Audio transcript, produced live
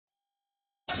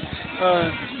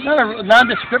Not a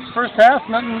nondescript first half.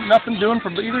 Nothing doing for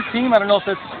either team. I don't know if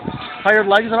that's tired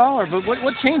legs at all, or but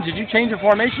what changed? Did you change your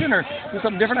formation or do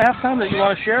something different at halftime that you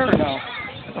want to share, or no?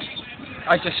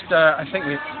 I think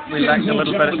we lacked a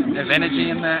little bit of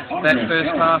energy in that first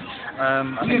half.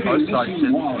 I think both sides did,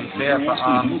 to be fair, but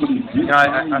you know,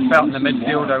 I felt in the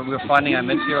midfield we were finding our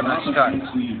midfield, and I stuck.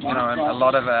 You know,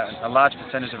 a large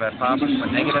percentage of our passes were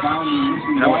negative.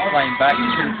 You know, we're playing back, we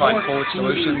couldn't find forward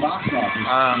solutions.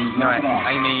 You know,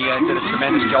 Amy did a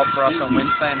tremendous job for us on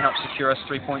Wednesday and helped secure us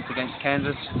 3 points against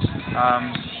Kansas.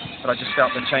 But I just felt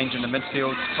the change in the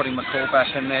midfield, putting McCall back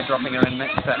in there, dropping her in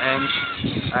next to Ange,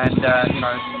 and you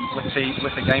know,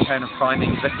 with the game plan of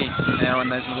finding Vicky now in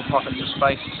those little pockets of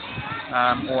space,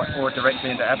 or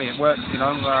directly into Abby, it worked. You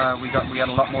know, we had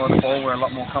a lot more of the ball. We're a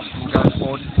lot more comfortable going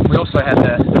forward. We also had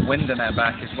the wind in our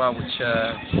back as well, which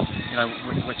you know,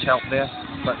 which helped there.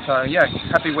 But yeah,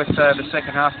 happy with the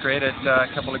second half. Created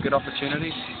a couple of good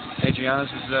opportunities.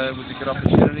 Adriana's was a good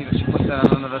opportunity that she put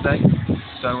down another day.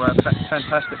 So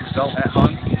fantastic result at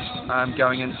home,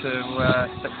 going into 6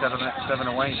 out of the next 7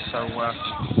 away. So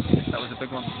that was a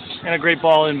big one. And a great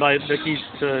ball in by Vicky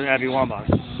to Abby Wambach.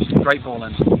 Great ball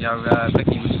in. You know,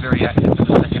 Vicky was very active in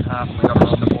the second half. We got her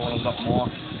on the ball a lot more,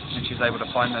 and she was able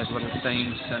to find those little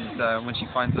seams. And when she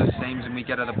finds those seams and we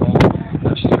get her the ball,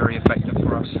 she's very effective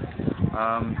for us.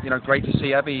 You know, great to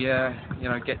see Abby, you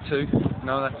know, get 2. You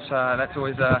know, that's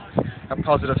always a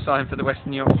positive sign for the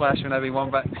Western New York Flash when Abby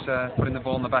Wambach's putting the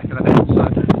ball in the back of the net.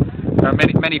 So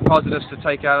many positives to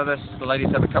take out of this. The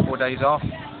ladies have a couple of days off,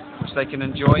 which they can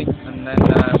enjoy, and then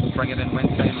we'll bring it in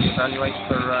Wednesday and reevaluate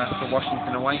for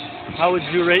Washington away. How would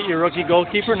you rate your rookie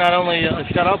goalkeeper? Not only a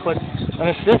shutout, but an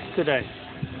assist today.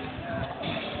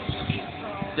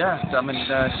 Yeah, I mean,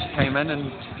 she came in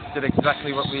and did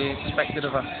exactly what we expected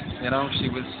of her. You know, she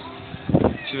was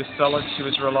solid, she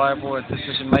was reliable, her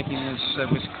decision making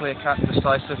was clear cut,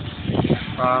 decisive.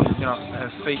 You know, her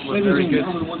feet were very good.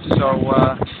 So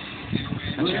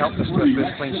and she helped us with the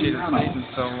first clean sheet of the season.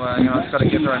 So you know, it's got to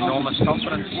give her enormous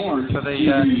confidence for the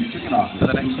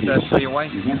next 3 away.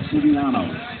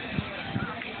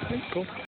 Cool.